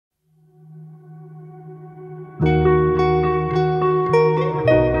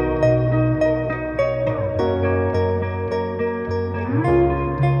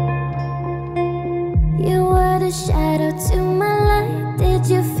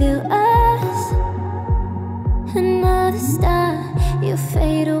feel us. Another star, you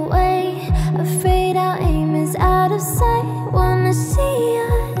fade away. Afraid our aim is out of sight. Wanna see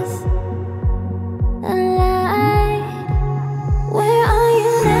us alive. Where are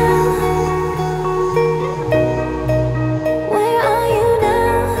you now? Where are you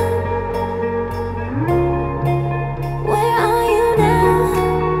now? Where are you now?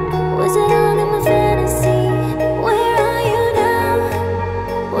 Was it all in my fantasy? Where are you now?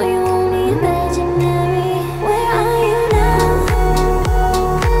 Were you only imaginary? Where are you now?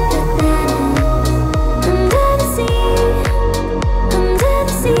 Under the sea, under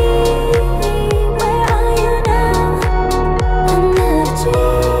the sea. Where are you now? Under the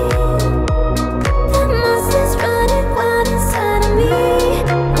tree. The monster's running wild inside of me.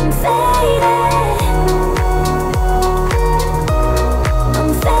 I'm faded.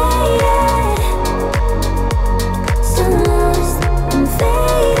 I'm faded. So lost. I'm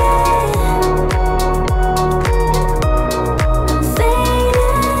faded. I'm faded.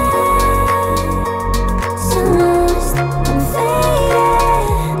 So lost. I'm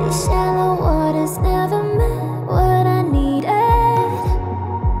faded. These shallow waters never meant what I needed.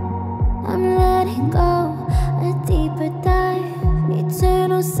 I'm letting go, a deeper dive,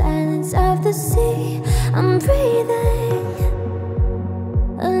 eternal silence of the sea. I'm breathing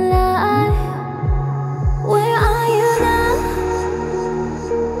alive. Where are you now?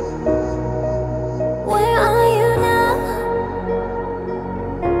 Where are you now?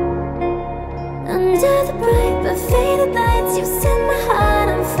 Under the bright but faded lights, you set my heart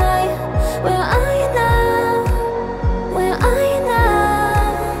on fire. Where are you now? Where are you now?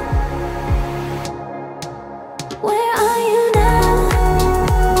 Where are you now?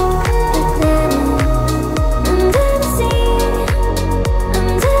 Under the sea,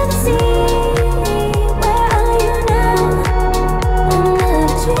 under the sea. Where are you now? Under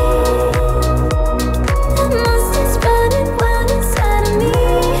the tree. The monster's running wild inside of me.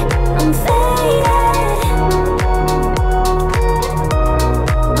 I'm faded.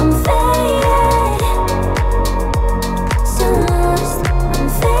 I'm faded. So lost. I'm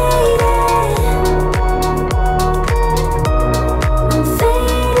faded. I'm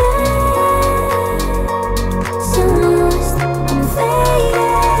faded. So lost. I'm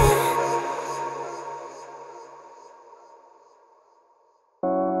faded.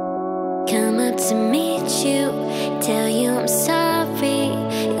 Come up to meet you, tell you I'm sorry.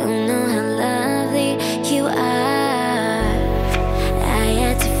 You know how lovely you are. I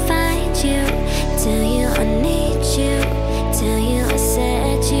had to find you, tell you I need you, tell you I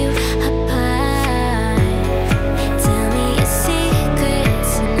set you apart. Tell me your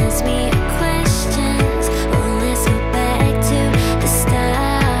secrets and ask me your questions. Oh, let's go back to the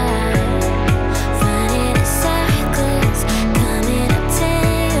start. Running in circles, coming up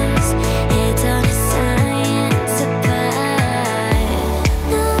tails. Heads on a science apart.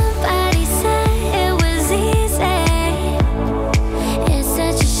 Nobody said it was easy. It's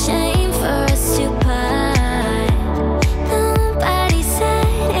such a shame for us to part. Nobody said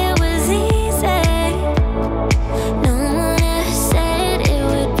it was easy. No one ever said it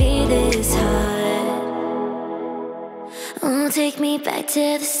would be this hard. Oh, take me back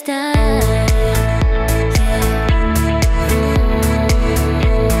to the start.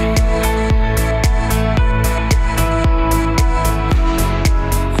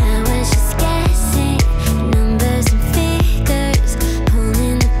 I was just guessing numbers and figures,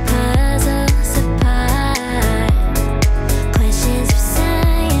 pulling the puzzles apart. Questions for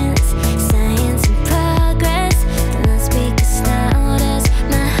science, science in progress. The loudspeakers loud as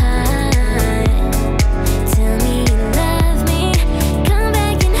my heart. Tell me you love me, come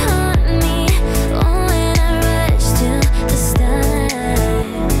back and haunt me. Oh, when I rush to the start.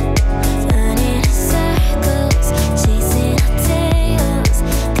 Running in circles, chasing our tails,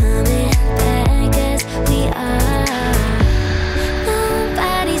 coming back as we are.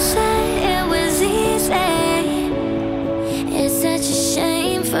 Nobody said it was easy. It's such a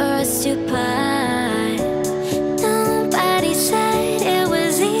shame for us to part. Nobody said it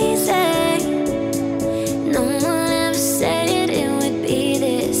was easy. No one ever said it would be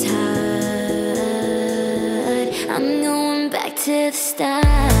this hard. I'm going back to the start.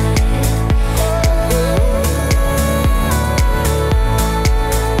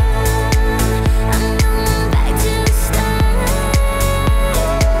 I'm going back to the start.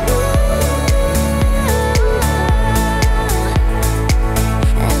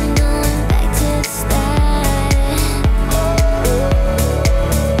 I'm going back to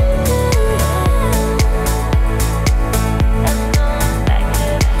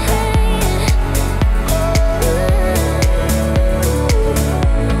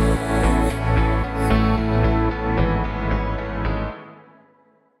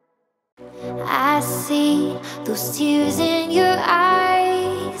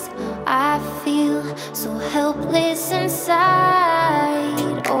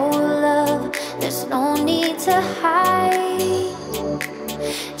hide.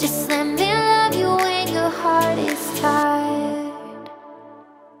 Just let me love you when your heart is tired.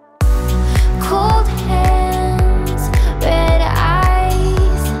 Cold hands, red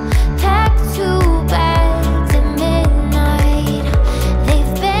eyes, packed two bags at midnight.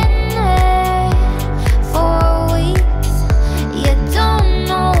 They've been there for weeks. You don't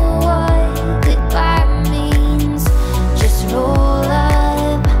know what goodbye means. Just roll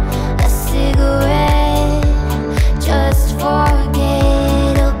up a cigarette. Just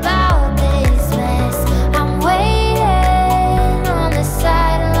forget about this mess. I'm waiting on the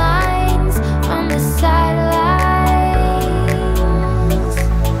sidelines, on the sidelines.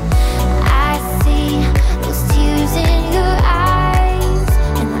 I see those tears in your eyes,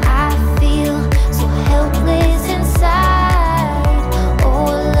 and I feel so helpless inside. Oh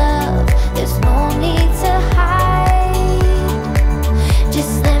love, there's no need to hide.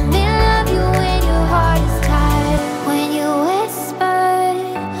 Just let me love you when your heart is tired. When you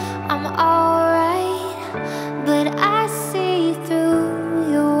whispered, I'm alright, but I see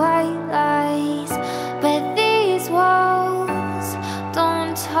through your white lies. But these walls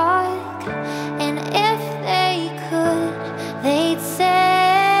don't talk, and if they could, they'd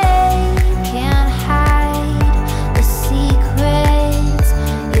say, can't hide the secrets.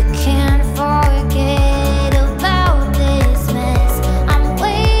 You can't forget about this mess. I'm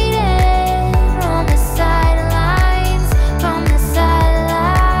waiting on the sidelines, from the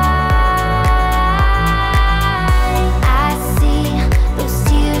sidelines. I see those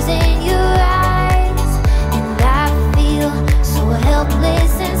tears in your eyes, and I feel so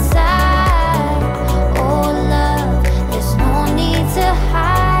helpless inside. Oh love, there's no need to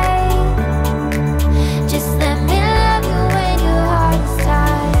hide. Just let me love you when your heart is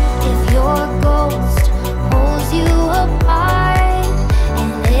tired. If your ghost pulls you apart,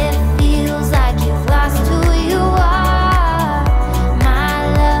 and it feels like you've lost who you are, my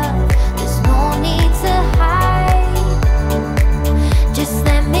love, there's no need to hide. Just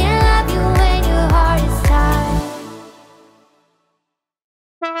let me love you when your heart is tired.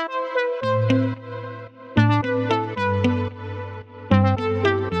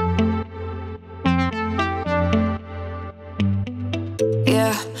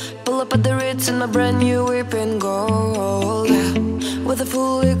 Yeah, pull up at the Ritz in my brand new whip in gold. Yeah, with a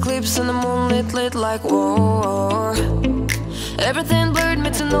full eclipse and the moonlit lit like war. Everything blurred,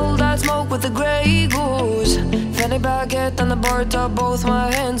 mixing old that smoke with the grey goose. Fanny baguette on the bar top, both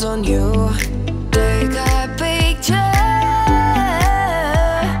my hands on you. Take a picture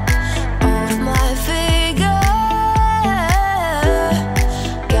of my figure.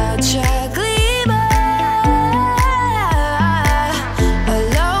 Gotcha glimmer.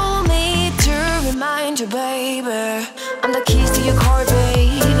 Allow me to remind you, baby, I'm the keys to your car,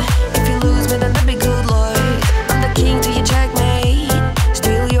 babe. If you lose me, then that'd be good luck. I'm the king to your checkmate.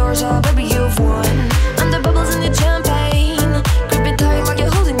 Steal yours, oh baby, you've won. I'm the bubbles in your champagne. Grip it tight like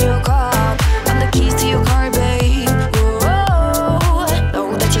you're holding your cup. I'm the keys to your car,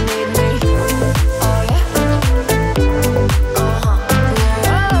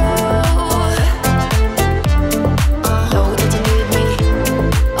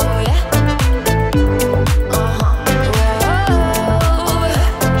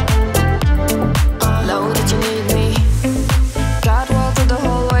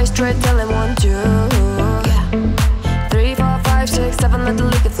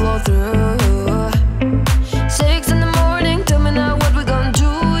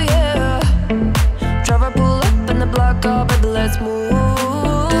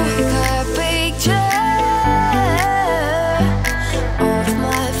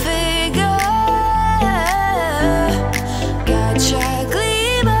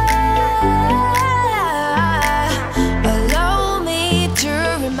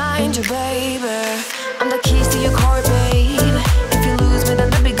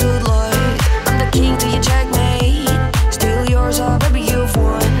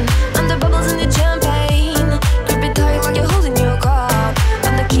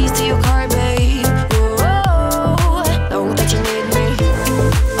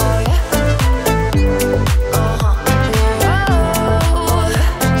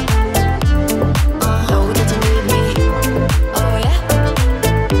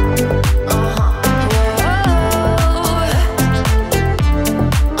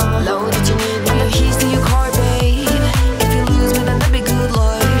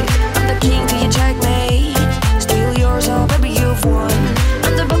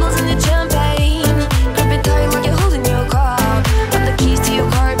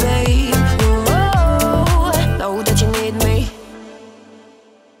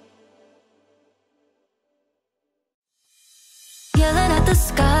 the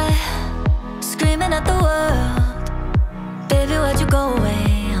sky, screaming at the world. Baby, why'd you go away?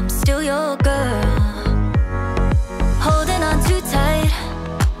 I'm still your girl. Holding on too tight,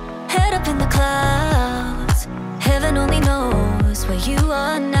 head up in the clouds. Heaven only knows where you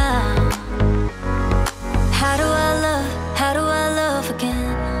are now. How do I love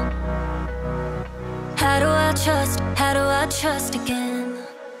again? How do I trust again?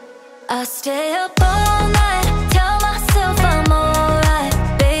 I stay up all night, tell myself I'm alright.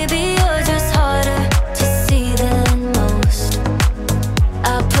 Baby, you're just harder to see than most.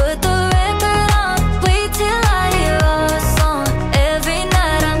 I put the record on, wait till I hear our song. Every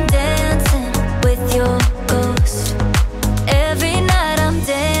night I'm dancing with your ghost. Every night I'm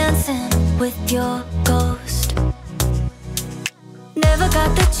dancing with your ghost. Never got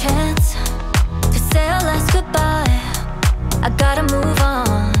the chance to say our last goodbye. I gotta move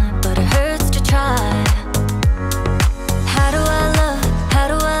on, but it hurts to try. How do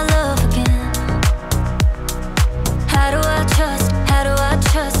I love again? How do I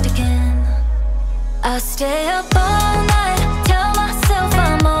trust again? I stay up all night, tell myself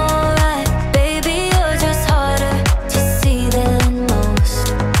I'm alright. Baby, you're just harder to see than most.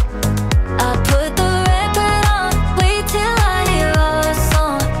 I put the record on, wait till I hear our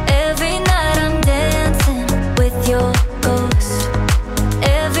song. Every night I'm dancing with your ghost.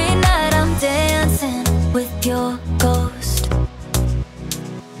 Every night I'm dancing with your ghost.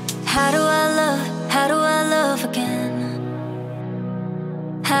 How do I love again?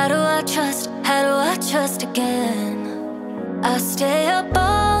 How do I trust again? I stay up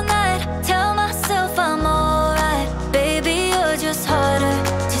all night, tell myself I'm alright. Baby, you're just harder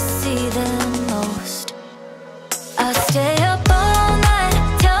to see than most. I stay up all night,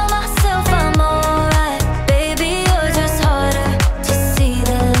 tell myself I'm alright. Baby, you're just harder to see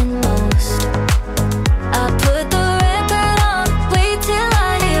than most. I put the record on, wait till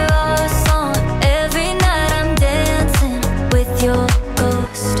I hear our song. Every night I'm dancing with your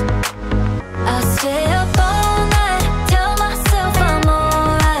ghost. I stay up all night, tell myself I'm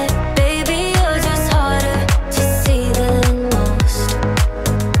alright. Baby, you're just harder to see than most.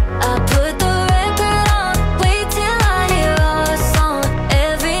 I put the record on, wait till I hear our song.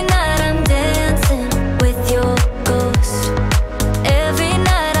 Every night I'm dancing with your ghost. Every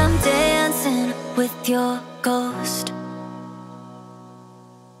night I'm dancing with your ghost.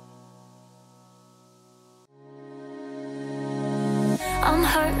 I'm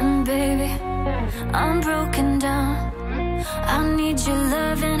hurting, baby, I'm broken down. I need your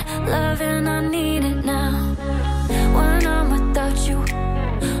loving, I need it now. When I'm without you,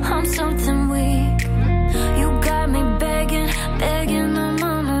 I'm something weak. You got me begging, I'm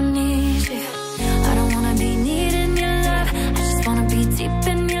on my knees. Yeah. I don't wanna be needing your love, I just wanna be deep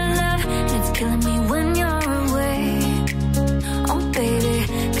in your love. And it's killing me when you're away. Oh baby,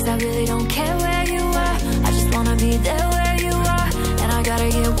 'cause I really don't care where you are, I just wanna be there where you are. And I gotta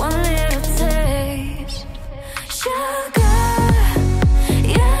get one little taste. Sugar,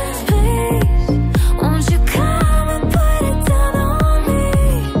 yes please, won't you come and put it down on me?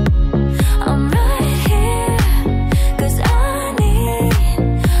 I'm right here, 'cause I need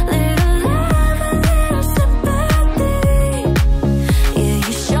little love, a little sympathy. Yeah,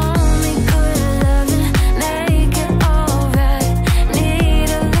 you show me good loving, make it alright. Need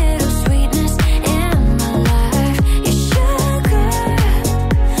a little sweetness in my life. You sugar,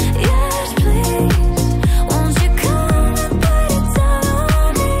 yes please, won't you come and put it down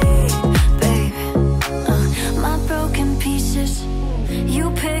on me, baby? My broken pieces, you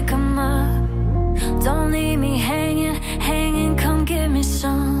pick 'em up. Don't leave me hanging, come give me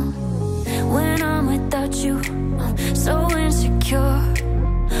some. When I'm without you, I'm so insecure.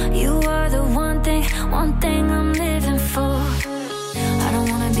 You are the one thing I'm living for. I don't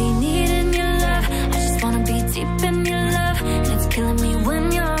wanna be needing your love, I just wanna be deep in your love. And it's killing me when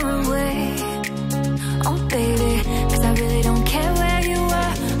you're away. Oh baby, 'cause I really don't care where you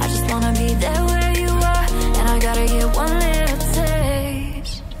are, I just wanna be there where you are. And I gotta get one little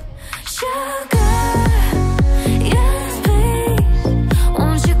taste. Sugar, yes please,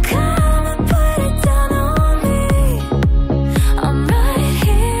 won't you come and put it down on me? I'm right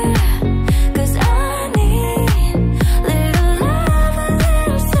here, 'cause I need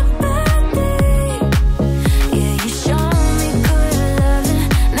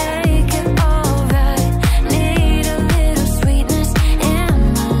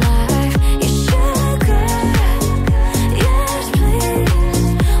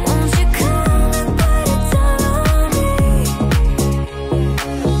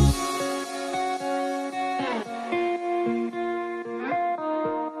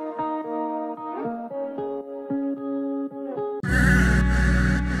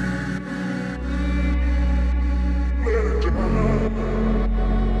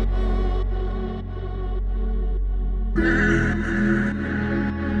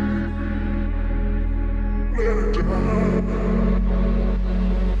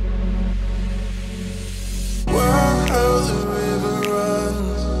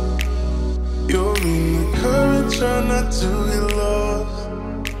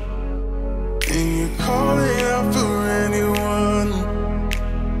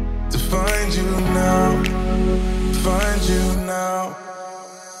find you now.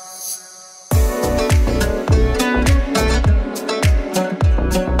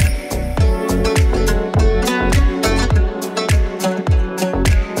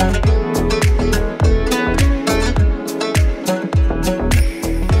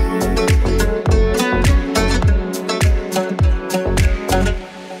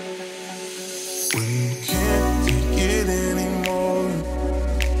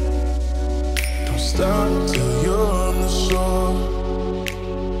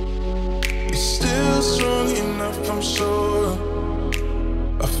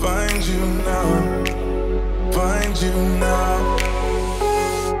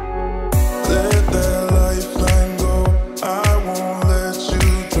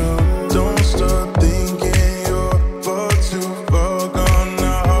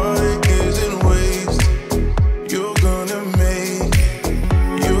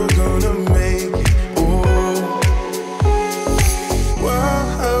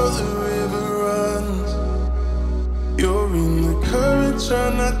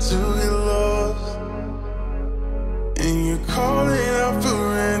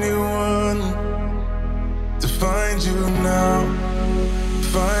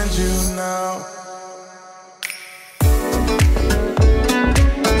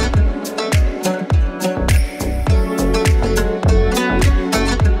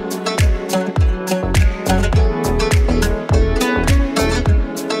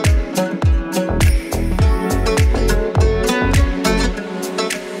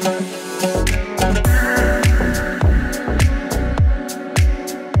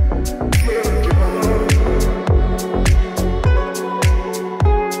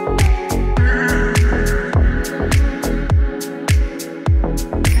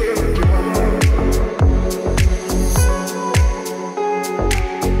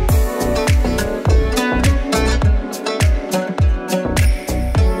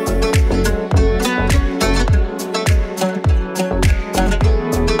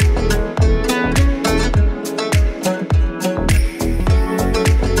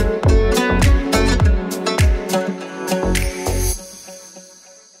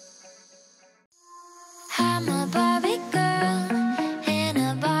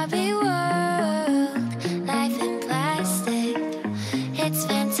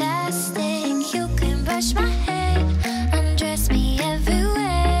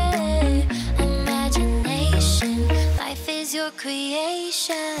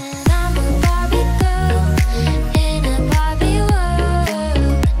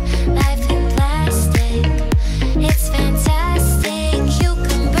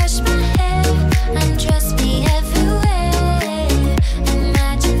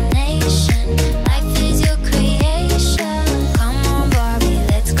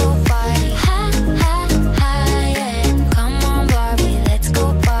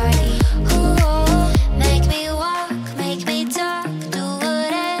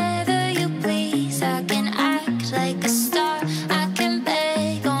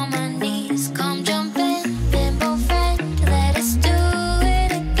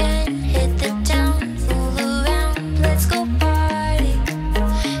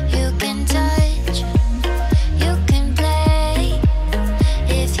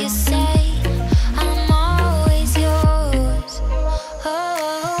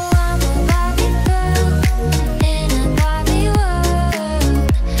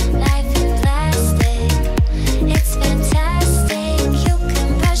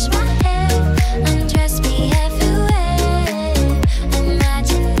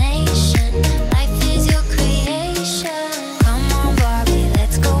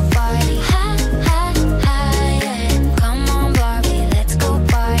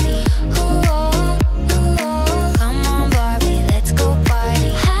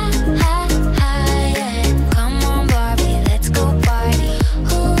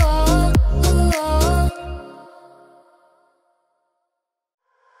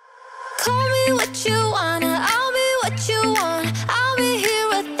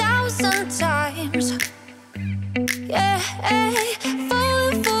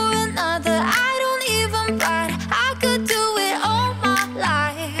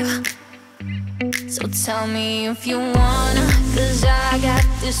 Tell me if you wanna, cause I got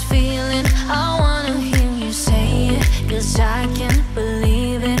this feeling. I wanna hear you say it, cause I can't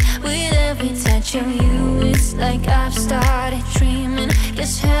believe it. With every touch of you, it's like I've started dreaming.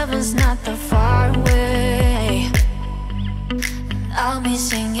 Guess heaven's not that far away. I'll be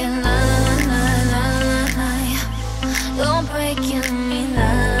singing la la la la la. You're breaking me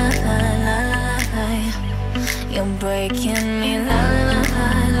la la la la. You're breaking me la la la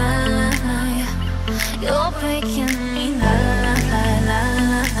la la. You're breaking me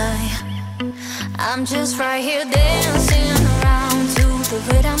I'm just right here dancing around to the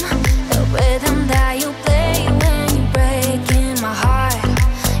rhythm that you play when you're breaking my heart.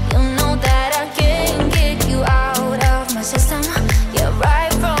 You know that I can't get you out of my system. Yeah,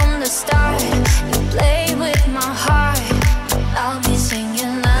 right from the start, you play with my heart. I'll be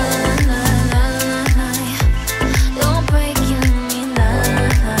singing la la la la la. You're breaking me la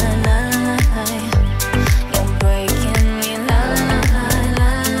la la la. You're breaking me la la la la.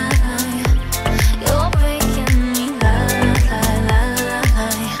 You're breaking me la la la la.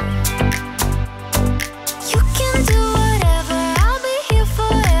 You can do whatever, I'll be here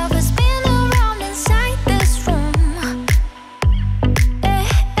forever. Spin around inside this room. Hey,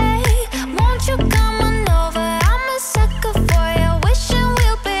 hey, won't you come on over? I'm a sucker for you, wishing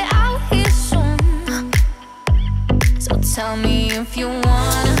we'll be out here soon. So tell me if you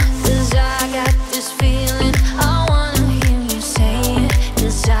wanna, 'cause I got this feeling. I wanna hear you say it,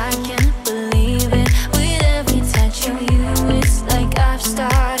 'cause I can't believe it. With every touch of you, it's like I've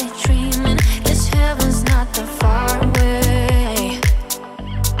started dreaming. This heaven's not that far away.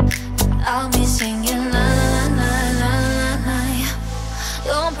 I'll be singing la la la la la la.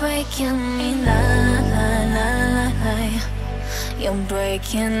 You're breaking me la la la la la. You're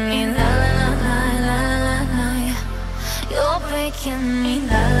breaking me la la la la la la. You're breaking me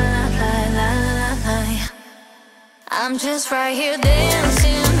la la la la la la. I'm just right here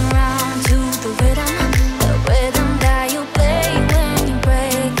dancing around to the rhythm that you play when you're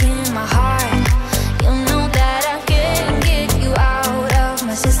breaking my heart. You know that I can't get you out of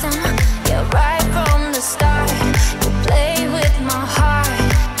my system. Yeah, right from the start, you play with my heart.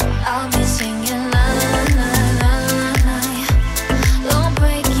 I'll be singing la la la la la la. You're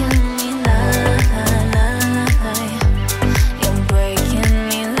breaking me la la la la la. You're breaking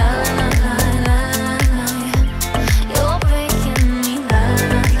me la la la la la. You're breaking me la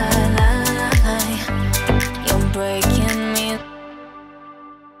la la la la. You're breaking me.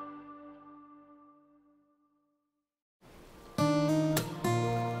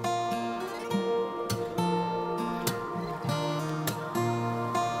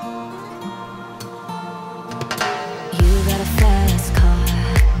 You got a fast car,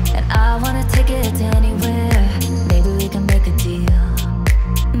 and I wanna take it anywhere. Maybe we can make a deal.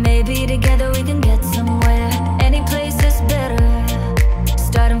 Maybe together we can get somewhere. Any place is better.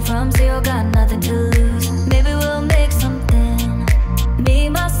 Starting from zero, got nothing to lose. Maybe we'll make something. Me,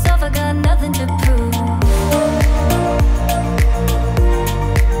 myself, I got nothing to prove.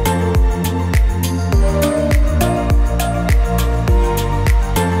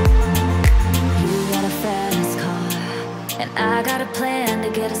 You got a fast car, and I got a plan to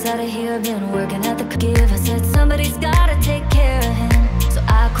get us out of here. Been working at the give. I said somebody's gotta take care of him, so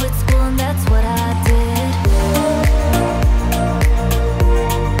I quit school and that's what I did.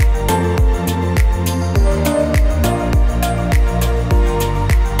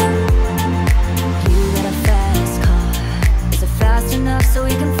 You got a fast car. Is it fast enough so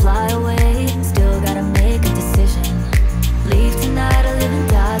we can fly away? Still gotta make a decision. Leave tonight or live and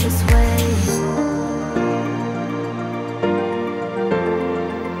die this way.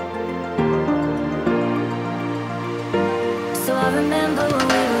 So I remember when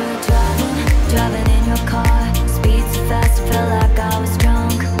we were driving in your car. Speed so fast, it felt like I was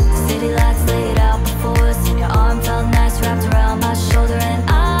drunk. City lights laid out before us, and your arm felt nice wrapped around my shoulder. And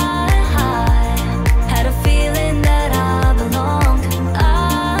I had a feeling that I belonged.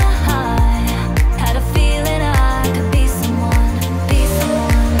 I had a feeling I could be someone, be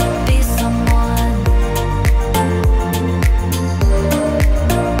someone, be someone.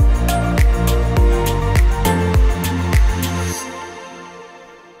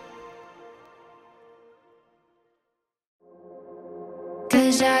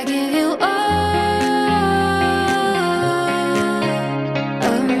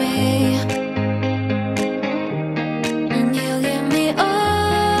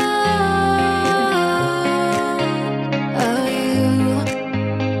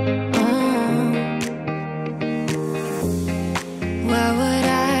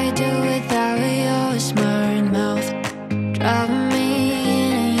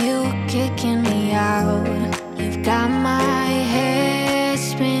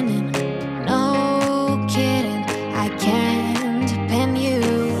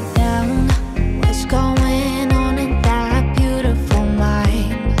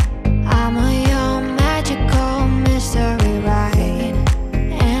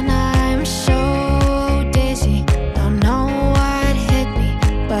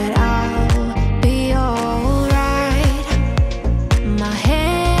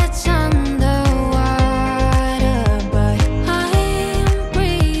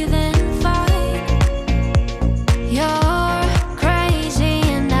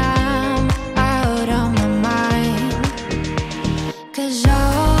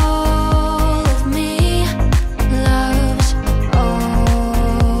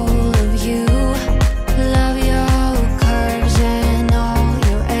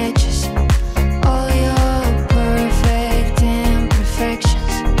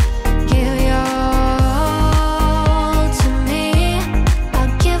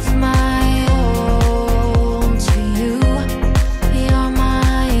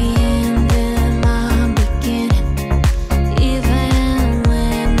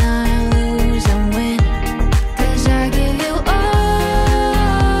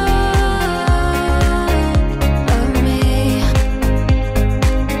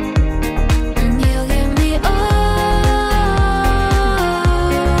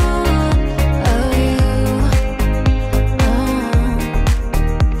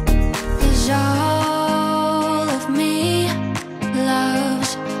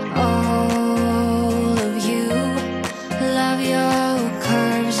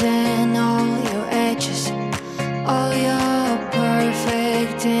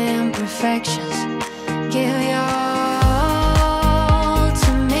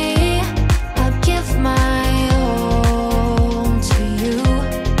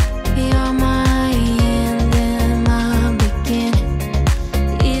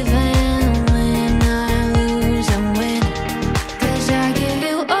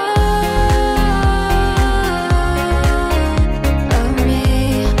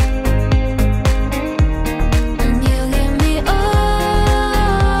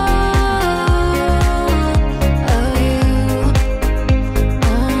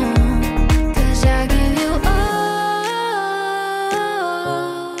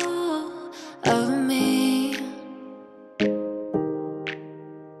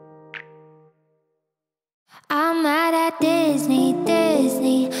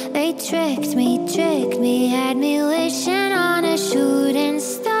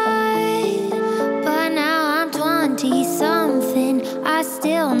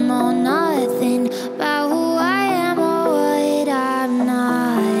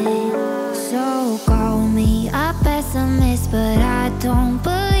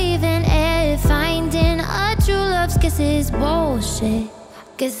 bullshit.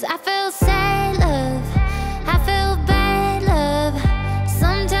 Cause I feel sad love, I feel bad love.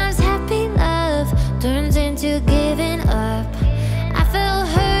 Sometimes happy love turns into giving up. I feel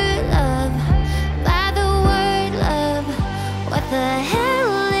hurt love by the word love. What the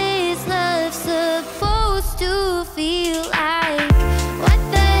hell is love supposed to feel like? What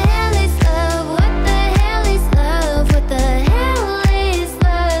the hell is love? What the hell is love? What the hell is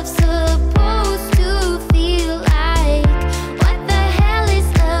love supposed to feel like? What the hell is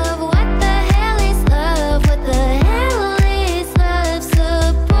love? What the hell is love? What the hell is love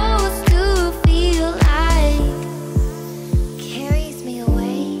supposed to feel like? Carries me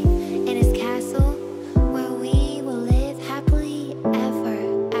away in his castle where we will live happily ever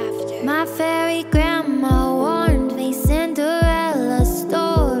after. My fairy grandma warned me Cinderella's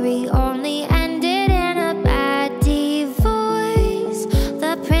story only ended in a bad divorce.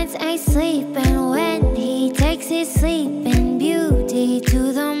 The prince ain't sleeping when he takes his sleeping beauty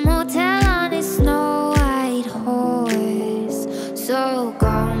to the motel on his snow white horse. So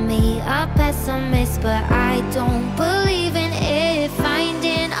call me a pessimist, but I don't believe in it.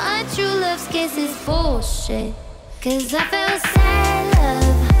 Finding a true love's kiss is bullshit. Cause I feel sad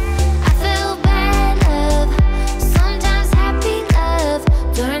love, I feel bad love. Sometimes happy love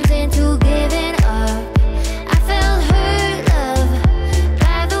turns into giving up. I feel hurt love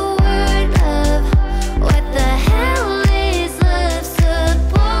by the word love. What the hell is love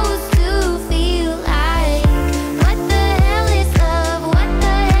supposed to feel like? What the hell is love? What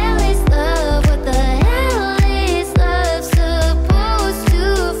the hell is love? What the hell is love supposed to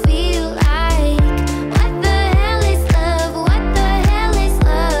feel like? What the hell is love? What the hell is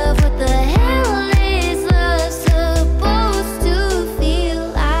love? What the hell is love supposed to feel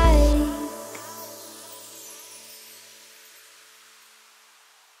like?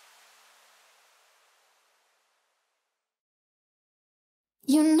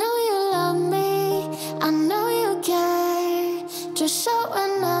 You know you love me, I know you care. Just show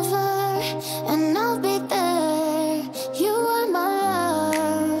whenever, and I'll be there. You are my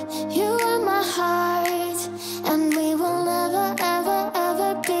love, you are my heart, and we will never, ever,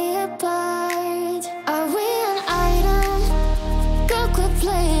 ever be apart. Are we an item? Girl, quit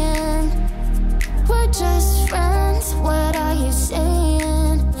playing. We're just friends, what are you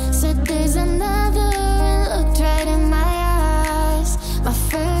saying? Said there's another and looked right in my eyes. My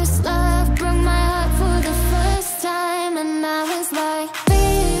first love broke my heart for the first time, and I was like,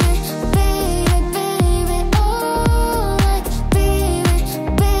 baby, baby, baby, oh, like, baby,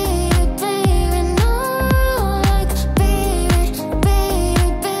 baby, baby, no, like, baby, baby,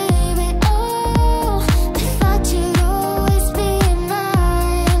 baby, oh, I thought you'd always be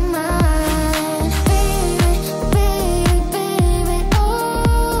mine, mine, baby, baby, baby,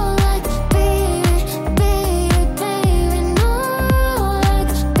 oh, like, baby, baby, baby, no,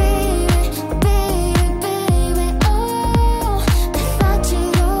 like, baby, baby, baby, oh, I thought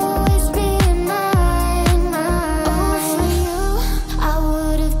you'd always be mine, mine. Oh, for you, I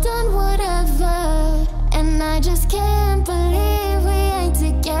would have done whatever, and I just can't believe we ain't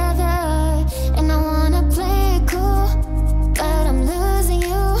together. And I wanna play it cool, but I'm losing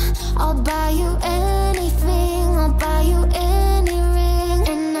you. I'll buy you anything, I'll buy you any ring,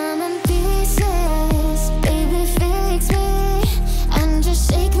 and I'm in pieces. Baby, fix me, and just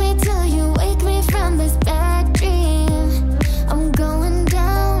shake me till you wake me from this bad dream. I'm going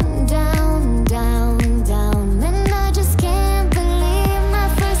down, down, down, down, and I just can't believe my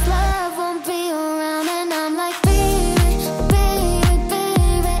first love won't be around. And I'm like, baby, baby,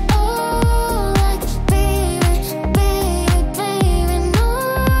 baby, oh, like, baby, baby, baby, no,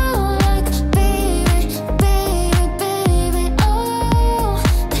 like, baby, baby, baby, oh,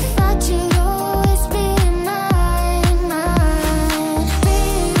 I thought you'd always be mine, mine,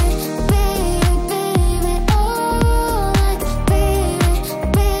 baby, baby, baby, oh, like, baby,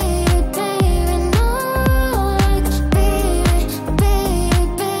 baby, baby, no, like, baby, baby,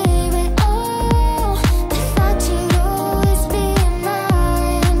 baby, oh, I thought you'd always be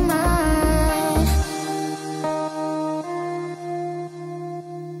mine, mine.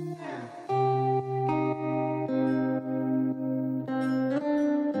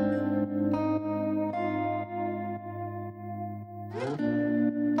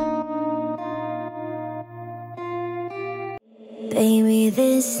 Baby,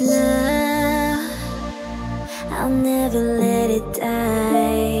 this love, I'll never let it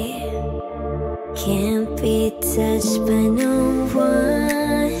die. Can't be touched by no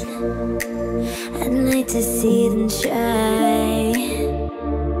one. I'd like to see them try.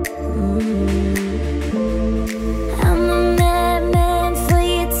 I'm a madman for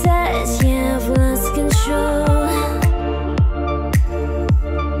your touch, yeah, I've lost control.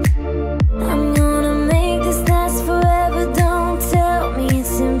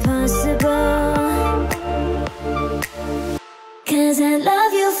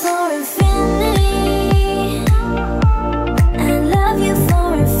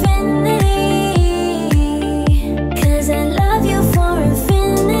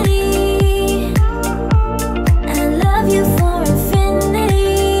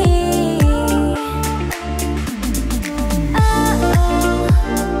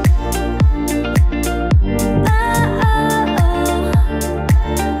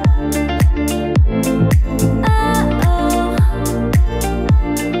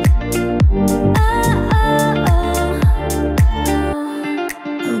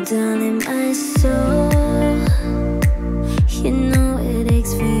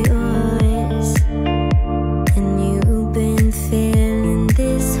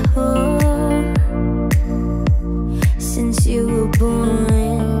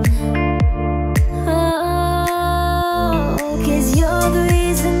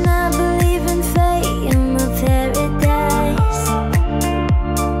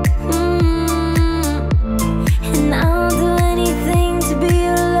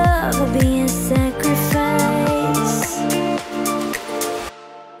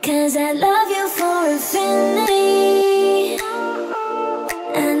 'cause I love you for infinity.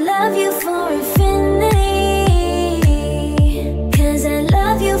 I love you for infinity. 'Cause I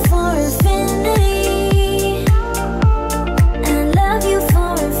love you for infinity. I love you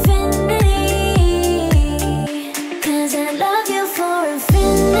for infinity. 'Cause I love you for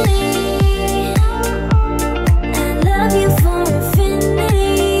infinity. I love you for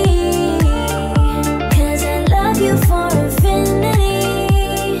infinity. 'Cause I love you for infinity.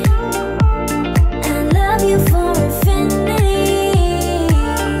 I love you for infinity.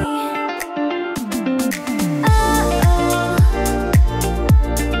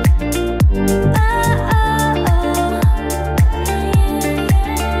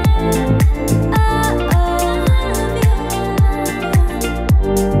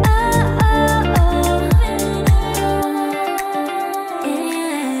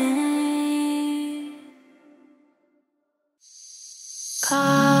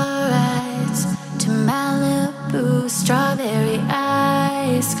 Car rides to Malibu, strawberry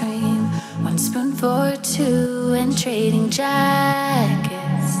ice cream, 1 spoon for 2, and trading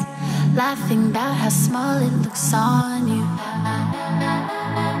jackets, laughing about how small it looks on you.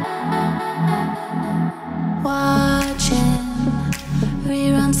 Watching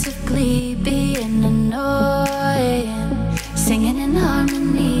reruns of Glee, being annoying, singing in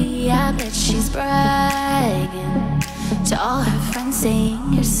harmony. I bet she's bragging to all her friends, saying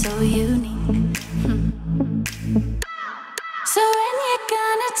you're so unique. So when you're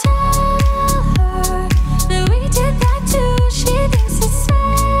gonna tell her that we did that too? She thinks it's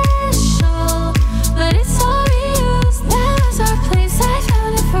special, but it's all reused. That was our place, I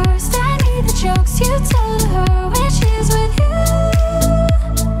found it first. I need the jokes you tell her when she's with you.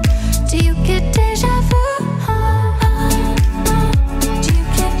 Do you get deja vu?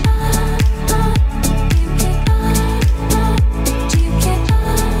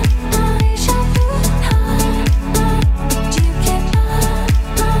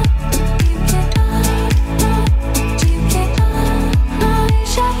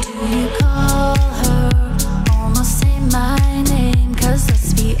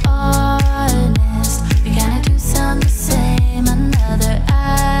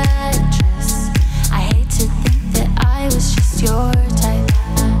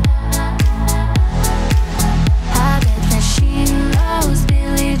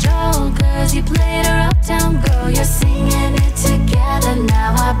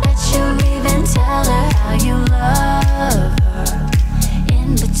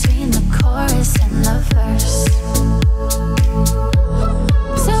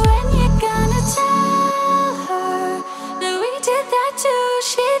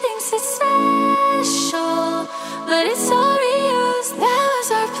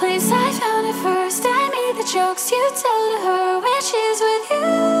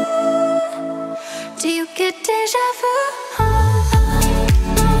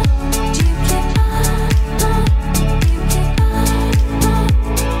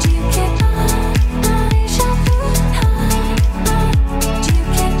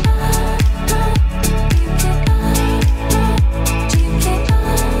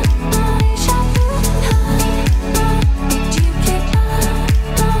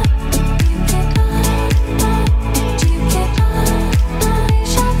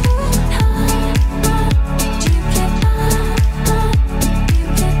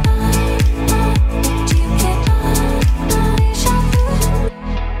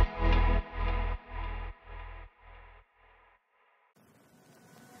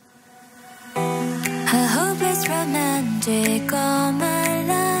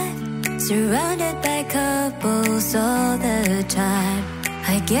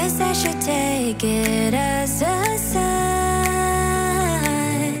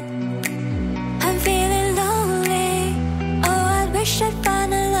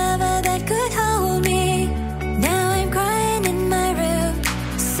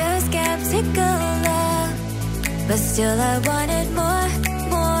 But still I wanted more,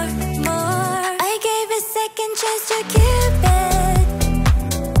 more, more. I gave a second chance to Cupid,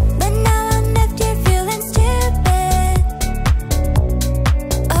 but now I'm left here feeling stupid.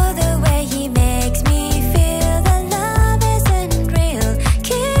 Oh, the way he makes me feel that love isn't real.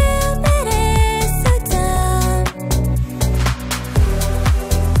 Cupid is so dumb.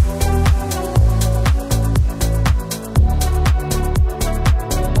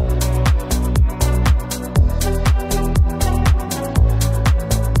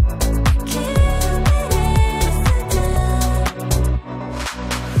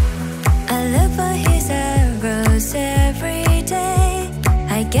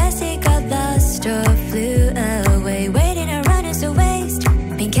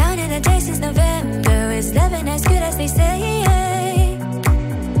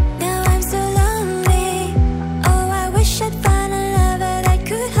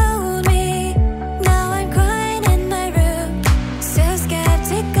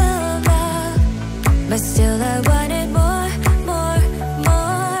 but still I wanted more, more,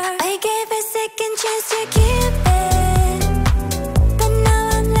 more. I gave a second chance to keep it, but now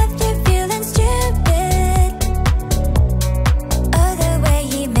I'm left here feeling stupid. Oh, the way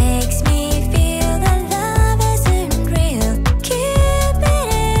he makes me feel that love isn't real. Cupid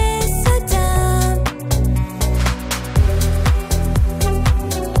is so dumb.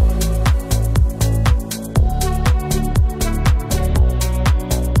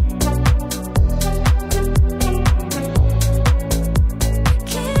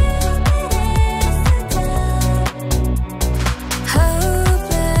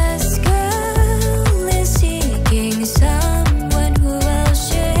 Hopeless girl is seeking someone who will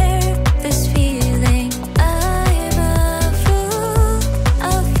share this feeling. I'm a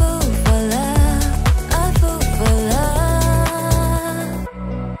fool for love, a fool for love.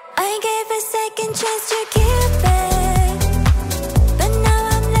 I gave a second chance to Cupid, but now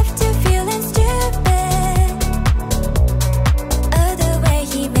I'm left here feeling stupid. Oh, the way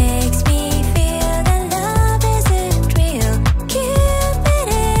he makes me feel that love isn't real. Cupid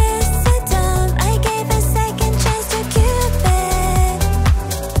is so dumb. I gave a second chance to Cupid,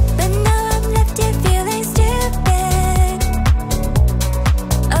 but now I'm left here feeling stupid.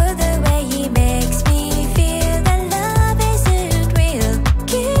 Oh, the way he makes me feel that love isn't real.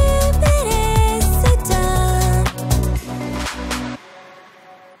 Cupid is so dumb.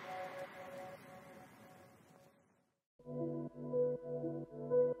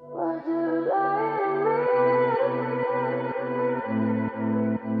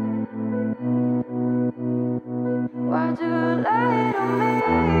 Why'd you lie to me?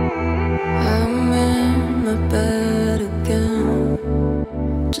 I'm in my bed again.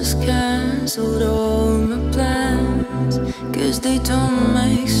 Just cancelled all my plans, 'cause they don't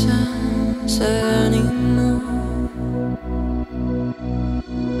make sense anymore.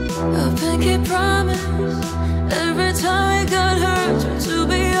 A pinky promise every time I got hurt. To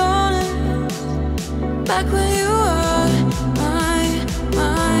be honest, back when you were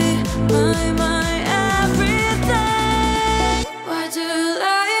my everything. Why'd you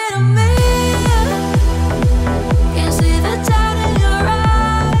lie to me? Can't see the doubt in your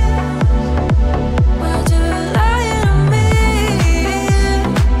eyes. Why'd you lie to me?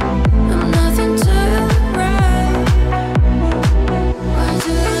 I'm nothing to write. Why'd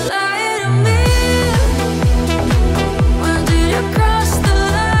you lie to me? When did you cross the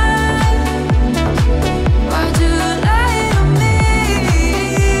line? Why'd you lie to me?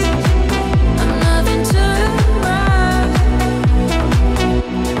 I'm nothing to write.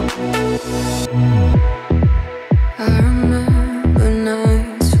 I remember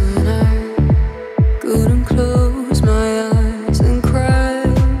nights when I couldn't close my eyes and cry,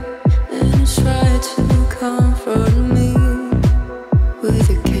 and you tried to comfort me with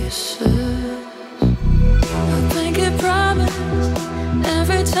your kisses. I think you promised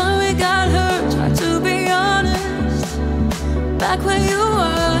every time we got hurt. Tried to be honest, back when you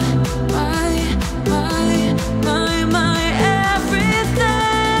were my everything.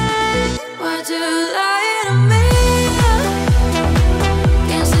 Why'd you lie to me?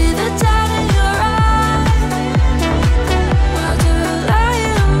 Can't see the doubt in your eyes. Why'd you lie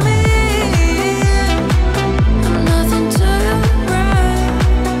to me? I'm nothing to write.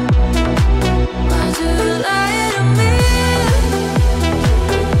 Why'd you lie to me?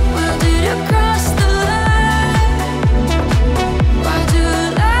 When did you cross the line? Why'd you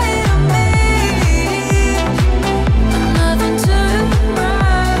lie to me? I'm nothing to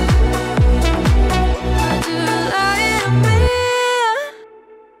write. Why'd you lie to me?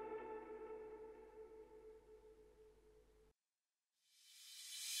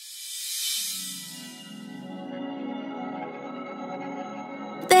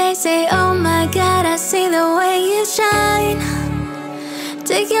 They say, oh my God, I see the way you shine.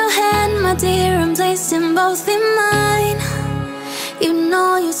 Take your hand, my dear, and place them both in mine. You know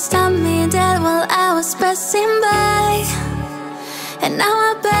you stopped me dead while I was passing by, and now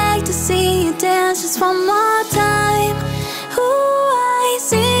I beg to see you dance just one more time. Ooh, I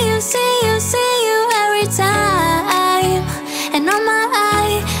see you, see you, see you every time. And on my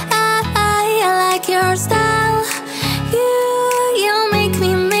I like your style. You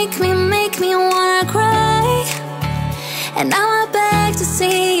make me wanna cry. And now I beg to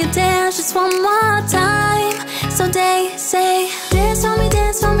see you dance just one more time. So they say, dance for me,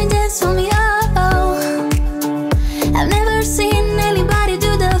 dance for me, dance for me, oh, oh. I've never seen anybody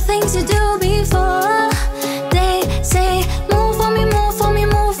do the things you do before. They say, move for me, move for me,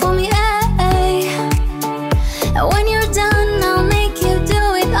 move for me, eh. And when you're done, I'll make you do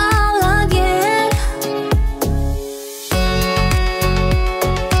it all again.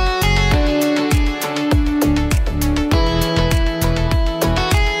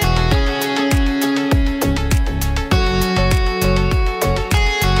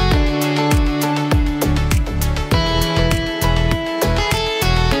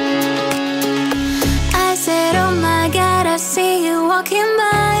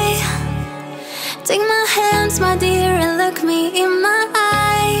 Take my hands, my dear, and look me in my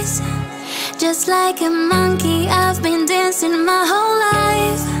eyes. Just like a monkey, I've been dancing my whole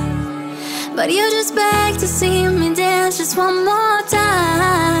life. But you just beg to see me dance just one more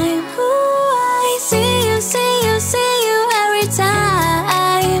time. Ooh, I see you, see you, see you every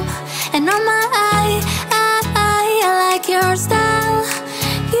time. And on my eye, I like your style.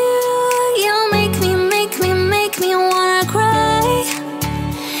 You make me wanna cry.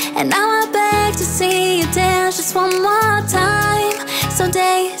 And now I beg to see you dance just one more time. So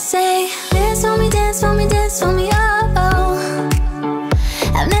they say, dance for me, dance for me, dance for me, oh, oh.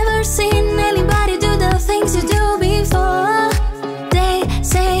 I've never seen anybody do the things you do before. They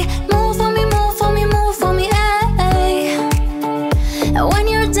say, move for me, move for me, move for me, hey. And when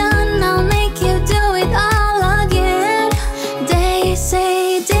you're done, I'll make you do it all again. They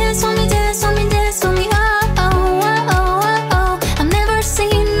say, dance for me, dance for me, dance for me, oh, oh, oh, oh, oh. I've never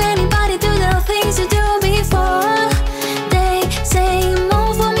seen anybody do the things you do before. They say,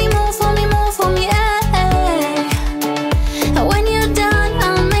 move for me, move for me, move for me, hey. And when you're done,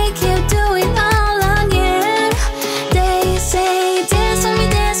 I'll make you do it all again. They say, dance for me,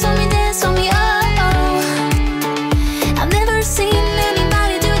 dance for me, dance for me, oh, oh. I've never seen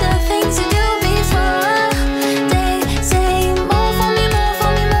anybody do the things you do before. They say, move for me, move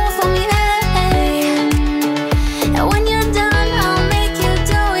for me, move for me, hey. And when you're done, I'll make you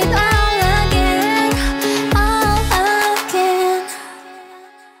do it all again, all again.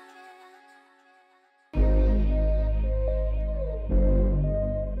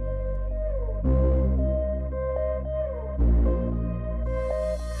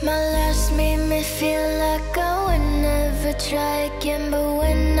 My last made me feel like I would never try again. But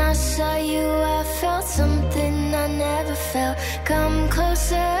when I saw you, I felt something I never felt. Come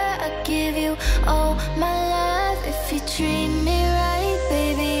closer, I'll give you all my love. If you treat me right,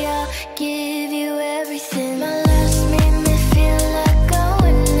 baby, I'll give you everything. My last made me feel like I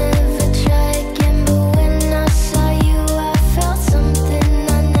would never try again. But when I saw you, I felt something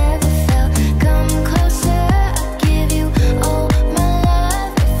I never felt. Come closer, I'll give you all my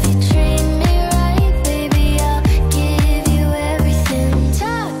love. If you treat me right, baby, I'll give you everything.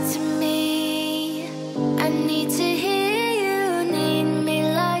 Talk to me, I need to hear you. Need me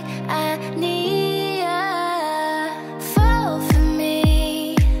like I need ya. Fall for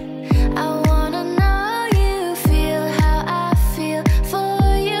me, I wanna know you feel how I feel for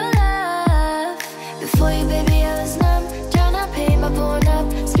your love. Before you, baby, I was numb, trying to pay my born up,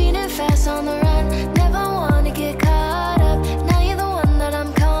 speeding fast on the run. Never wanna get caught up. Now you're the one that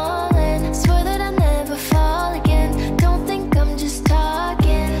I'm calling. Swear that I'll never fall again. Don't think I'm just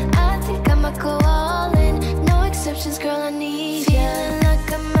talking. I think I might go all in. No exceptions, girl, I need ya. Feeling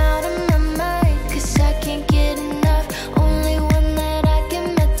like I'm out of my mind, 'cause I can't get enough. Only one that I give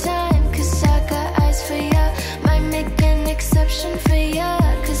my time, 'cause I got eyes for ya. Might make an exception for ya,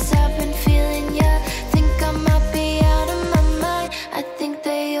 'cause I've been feeling ya. Think I might be out of my mind. I think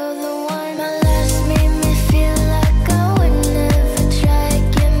that you're the one. My last made me feel like I would never try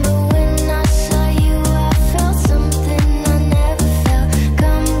again. But when I saw you, I felt something I never felt.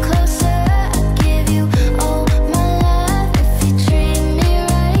 Come closer, I'll give you all my love. If you treat me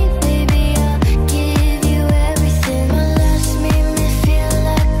right, baby, I'll give you everything. My last made me feel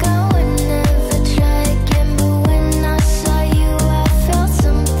like I would never try again. But when I saw you, I felt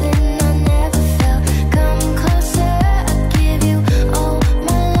something I never felt. Come closer, I'll give you all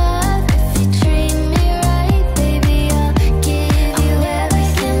my love. If you treat me right, baby, I'll give you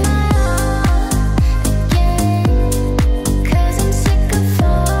everything. Again, 'cause I'm sick of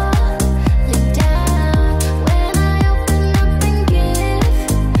falling down. When I open up and give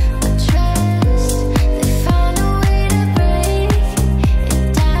my trust, they found a way to break it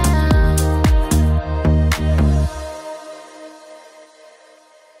down.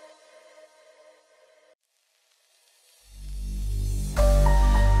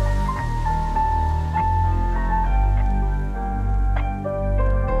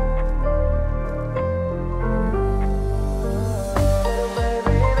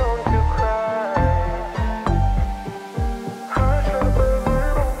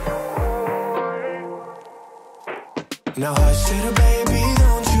 Now hush, little baby,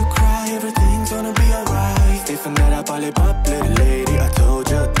 don't you cry. Everything's gonna be alright. Stay for night, I'll probably pop, little lady. I told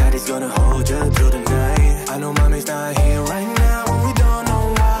you that he's gonna hold you through the night. I know mommy's not here right now, and we don't know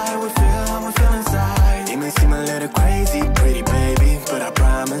why. We feel how we feel inside. It may seem a little crazy, pretty baby, but I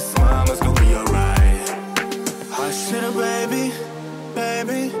promise mama's gonna be alright. Hush, little baby,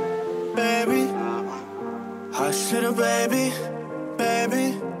 baby, baby. Hush, little baby, baby,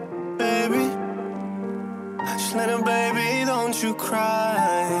 baby. Hush, little baby, don't you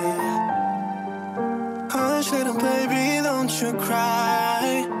cry. baby, don't you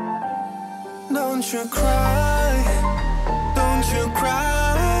cry. Don't you cry. Don't you cry.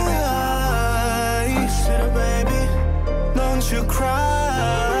 Little baby, don't you cry.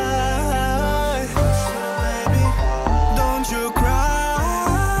 Little baby, don't you cry.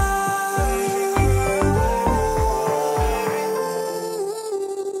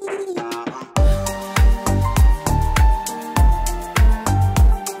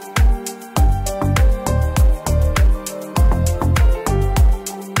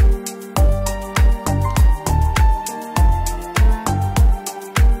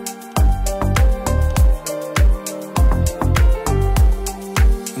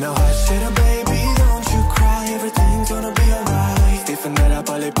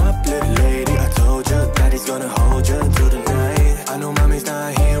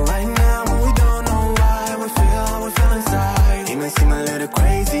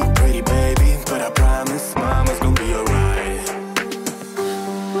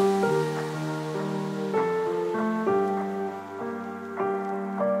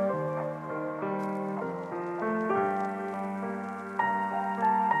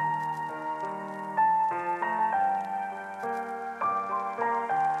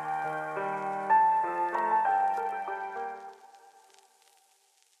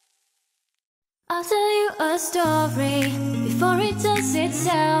 I'll tell you a story before it tells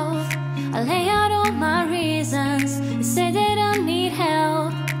itself. I'll lay out all my reasons. You say that I need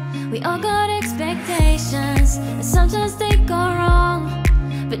help. We all got expectations, and sometimes they go wrong,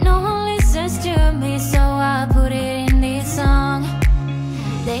 but no one listens to me, so I put it in this song.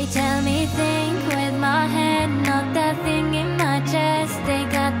 They tell me think with my head, not that thing in my chest. They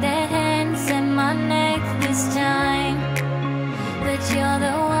got their hands in my neck this time, but you're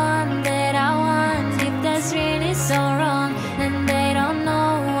the one that I want. If that's really so wrong, then they don't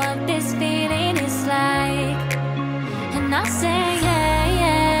know what this feeling is like. And I say yeah,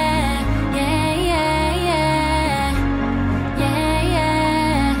 yeah, yeah, yeah, yeah, yeah, yeah,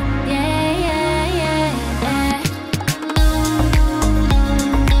 yeah, yeah, yeah.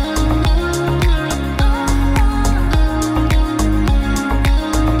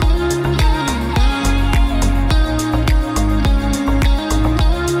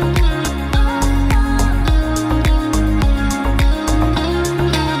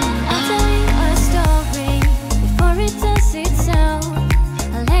 I'll tell you a story before it tells itself.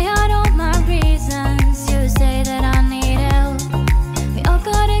 I'll lay out all my reasons. You say that I need help. We all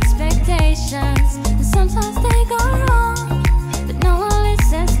got expectations, and sometimes they go wrong, but no one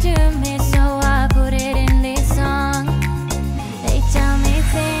listens to me, so I put it in this song. They tell me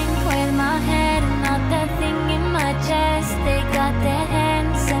think with my head, not that thing in my chest. They got their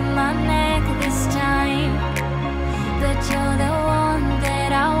hands in my neck this time, but you're the one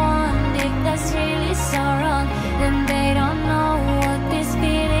that I want. If that's really so wrong, then they don't know what this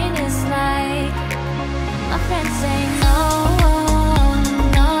feeling is like. My friends say no, no,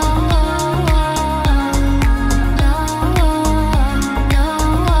 no,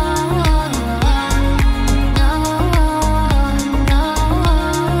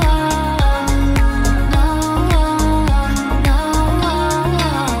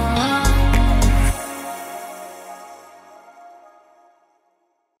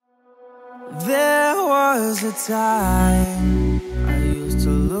 There was a time I used to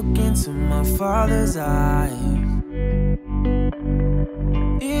look into my father's eyes.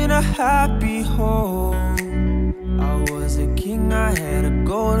 In a happy home, I was a king, I had a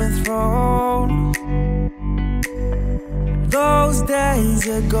golden throne. Those days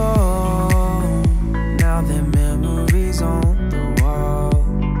are gone, now they're memories on the wall.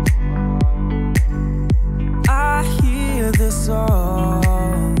 I hear the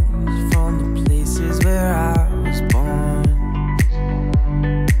songs from the places where I was born.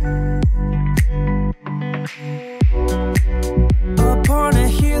 Upon a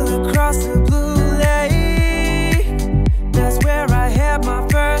hill across the blue lake, that's where I had my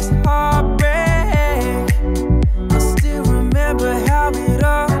first heartbreak. I still remember how it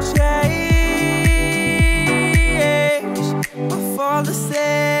all changed. My father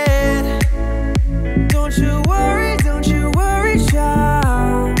said, don't you worry,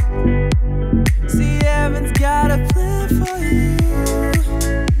 child. See, heaven's got a plan for you.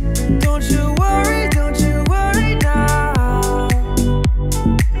 Don't you worry now.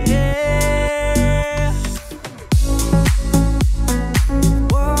 Yeah.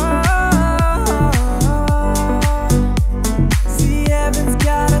 Whoa. See, heaven's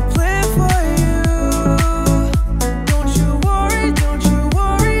got a plan for you. Don't you worry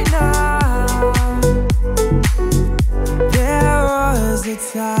now.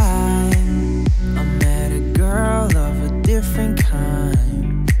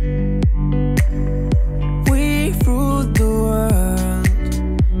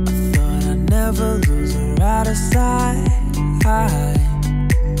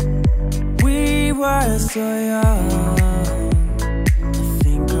 were so young, I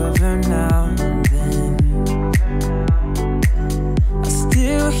think of her now and then. I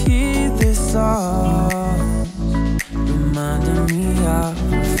still hear this song, reminding me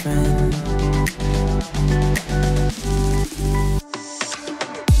of a friend.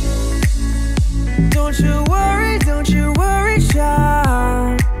 Don't you worry,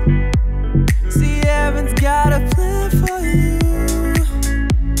 child. See, heaven's got a plan for you.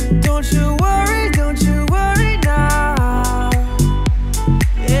 Don't you worry now.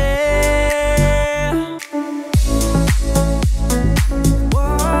 Yeah.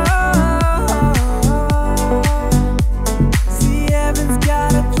 Whoa. See, heaven's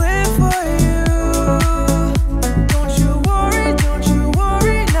got a plan for you. Don't you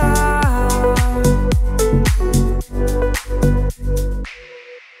worry now.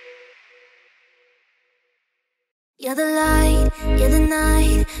 You're the light, you're the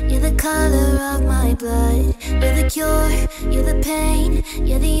night, you're the color of my blood. You're the cure, you're the pain,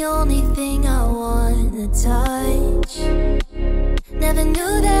 you're the only thing I want to touch. Never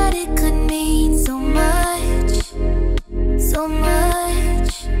knew that it could mean